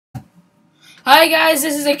Hi guys,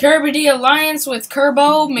 this is a Kirby D Alliance with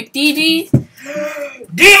Kerbo, McDD,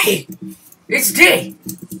 D! It's D!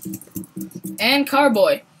 and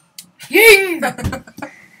Carboy. Ying! What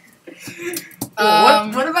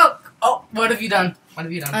about... Oh, what have you done? What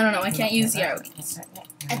have you done? I don't know, I can't use the arrow.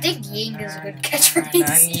 I think ying is a good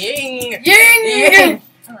catchphrase. Ying! Ying!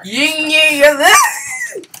 Ying! Ying!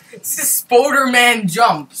 This is Spoderman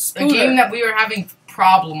Jump, a game that we were having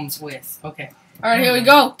problems with. Okay. Alright, here we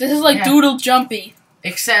go. This is like Doodle Jumpy.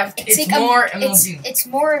 Except it's like more it's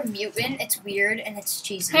more mutant, it's weird, and it's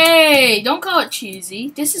cheesy. Hey, don't call it cheesy.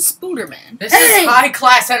 This is Spoderman. This is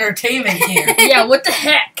high-class entertainment here. Yeah, what the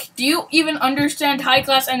heck? Do you even understand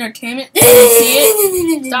high-class entertainment? Do you see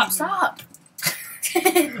it? Stop.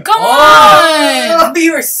 Come on! Oh,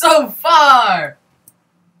 you were so far!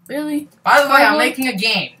 Really? By the way, I'm making a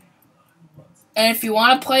game. And if you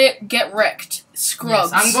want to play it, get wrecked.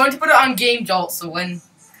 Scrubs. Yes, I'm going to put it on Game Jolt, so when...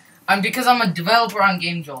 because I'm a developer on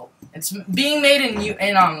Game Jolt. It's being made in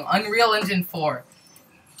Unreal Engine 4.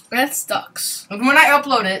 That sucks. When I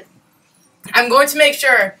upload it, I'm going to make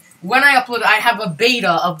sure when I upload it, I have a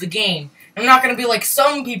beta of the game. I'm not going to be like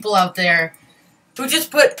some people out there who just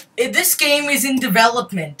put, this game is in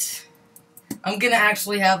development. I'm going to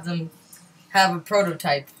actually have them have a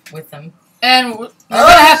prototype with them. And we're going to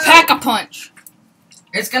have Pack-a-Punch.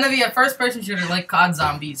 It's going to be a first-person shooter like COD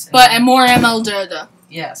Zombies. And more ML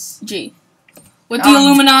Yes. G. With the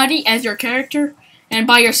Illuminati as your character, and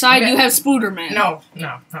by your side you have Spoderman. No.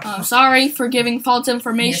 Sorry for giving false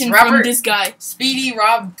information from this guy. Speedy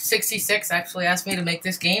Rob 66 actually asked me to make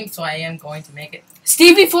this game, so I am going to make it.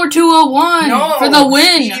 Stevie4201 for the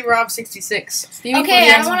win. Speedy Rob 66.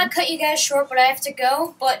 Okay, I don't want to cut you guys short, but I have to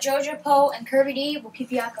go. But jojopo and Kirby D will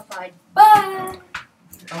keep you occupied. Bye.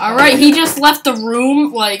 Okay. All right, he just left the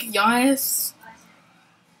room. Like yes.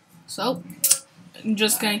 So. I'm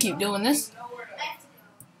just gonna keep doing this.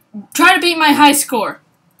 Try to beat my high score.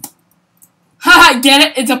 Haha, get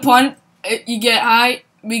it? It's a pun. You get high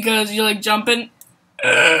because you're like jumping.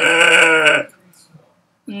 In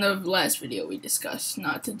the last video we discussed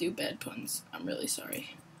not to do bad puns. I'm really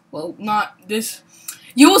sorry. Well, not this.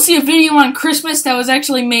 You will see a video on Christmas that was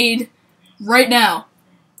actually made right now.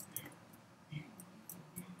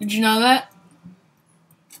 Did you know that?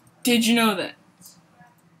 Did you know that?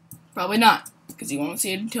 Probably not. Because you won't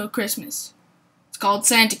see it until Christmas. It's called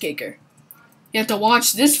Santa Kicker. You have to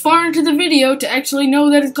watch this far into the video to actually know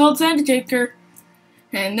that it's called Santa Kicker.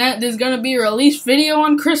 And that there's going to be a released video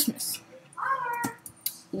on Christmas.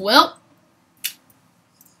 Well,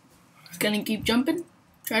 just going to keep jumping.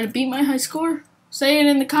 Try to beat my high score. Say it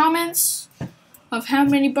in the comments of how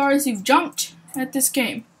many bars you've jumped at this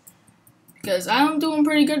game. Because I'm doing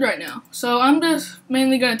pretty good right now. So I'm just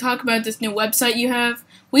mainly going to talk about this new website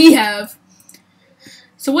we have.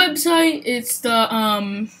 It's a website, it's the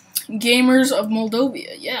Gamers of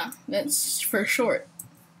Moldova. Yeah, that's for short.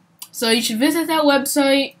 So you should visit that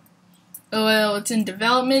website. Well, it's in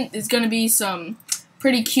development. There's going to be some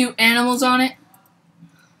pretty cute animals on it.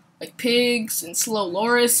 Like pigs and slow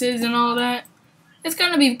lorises and all that. It's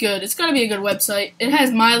going to be good. It's going to be a good website. It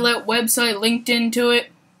has my website linked into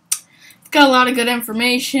it. It's got a lot of good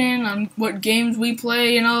information on what games we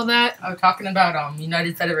play and all that. I'm talking about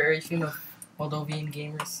United Federation of Moldovan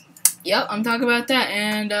Gamers. Yep, I'm talking about that.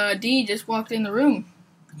 And D just walked in the room.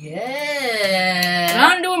 Yeah. And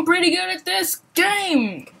I'm doing pretty good at this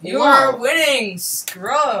game. You are winning,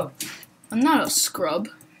 scrub. I'm not a scrub.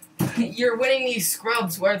 You're winning these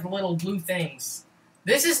scrubs where the little blue things.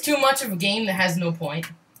 This is too much of a game that has no point.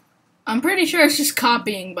 I'm pretty sure it's just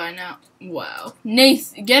copying by now. Wow.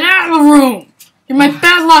 Nathan, get out of the room. You're my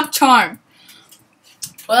bad luck charm.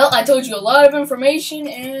 Well, I told you a lot of information,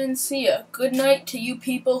 and see ya. Good night to you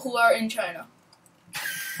people who are in China.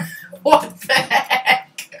 What the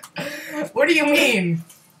heck? What do you mean?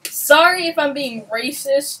 Sorry if I'm being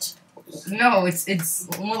racist. No, it's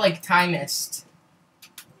more like timist.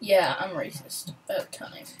 Yeah, I'm racist. About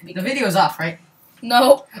time. The video's off, right?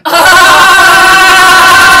 No. I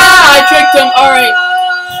tricked him. All right.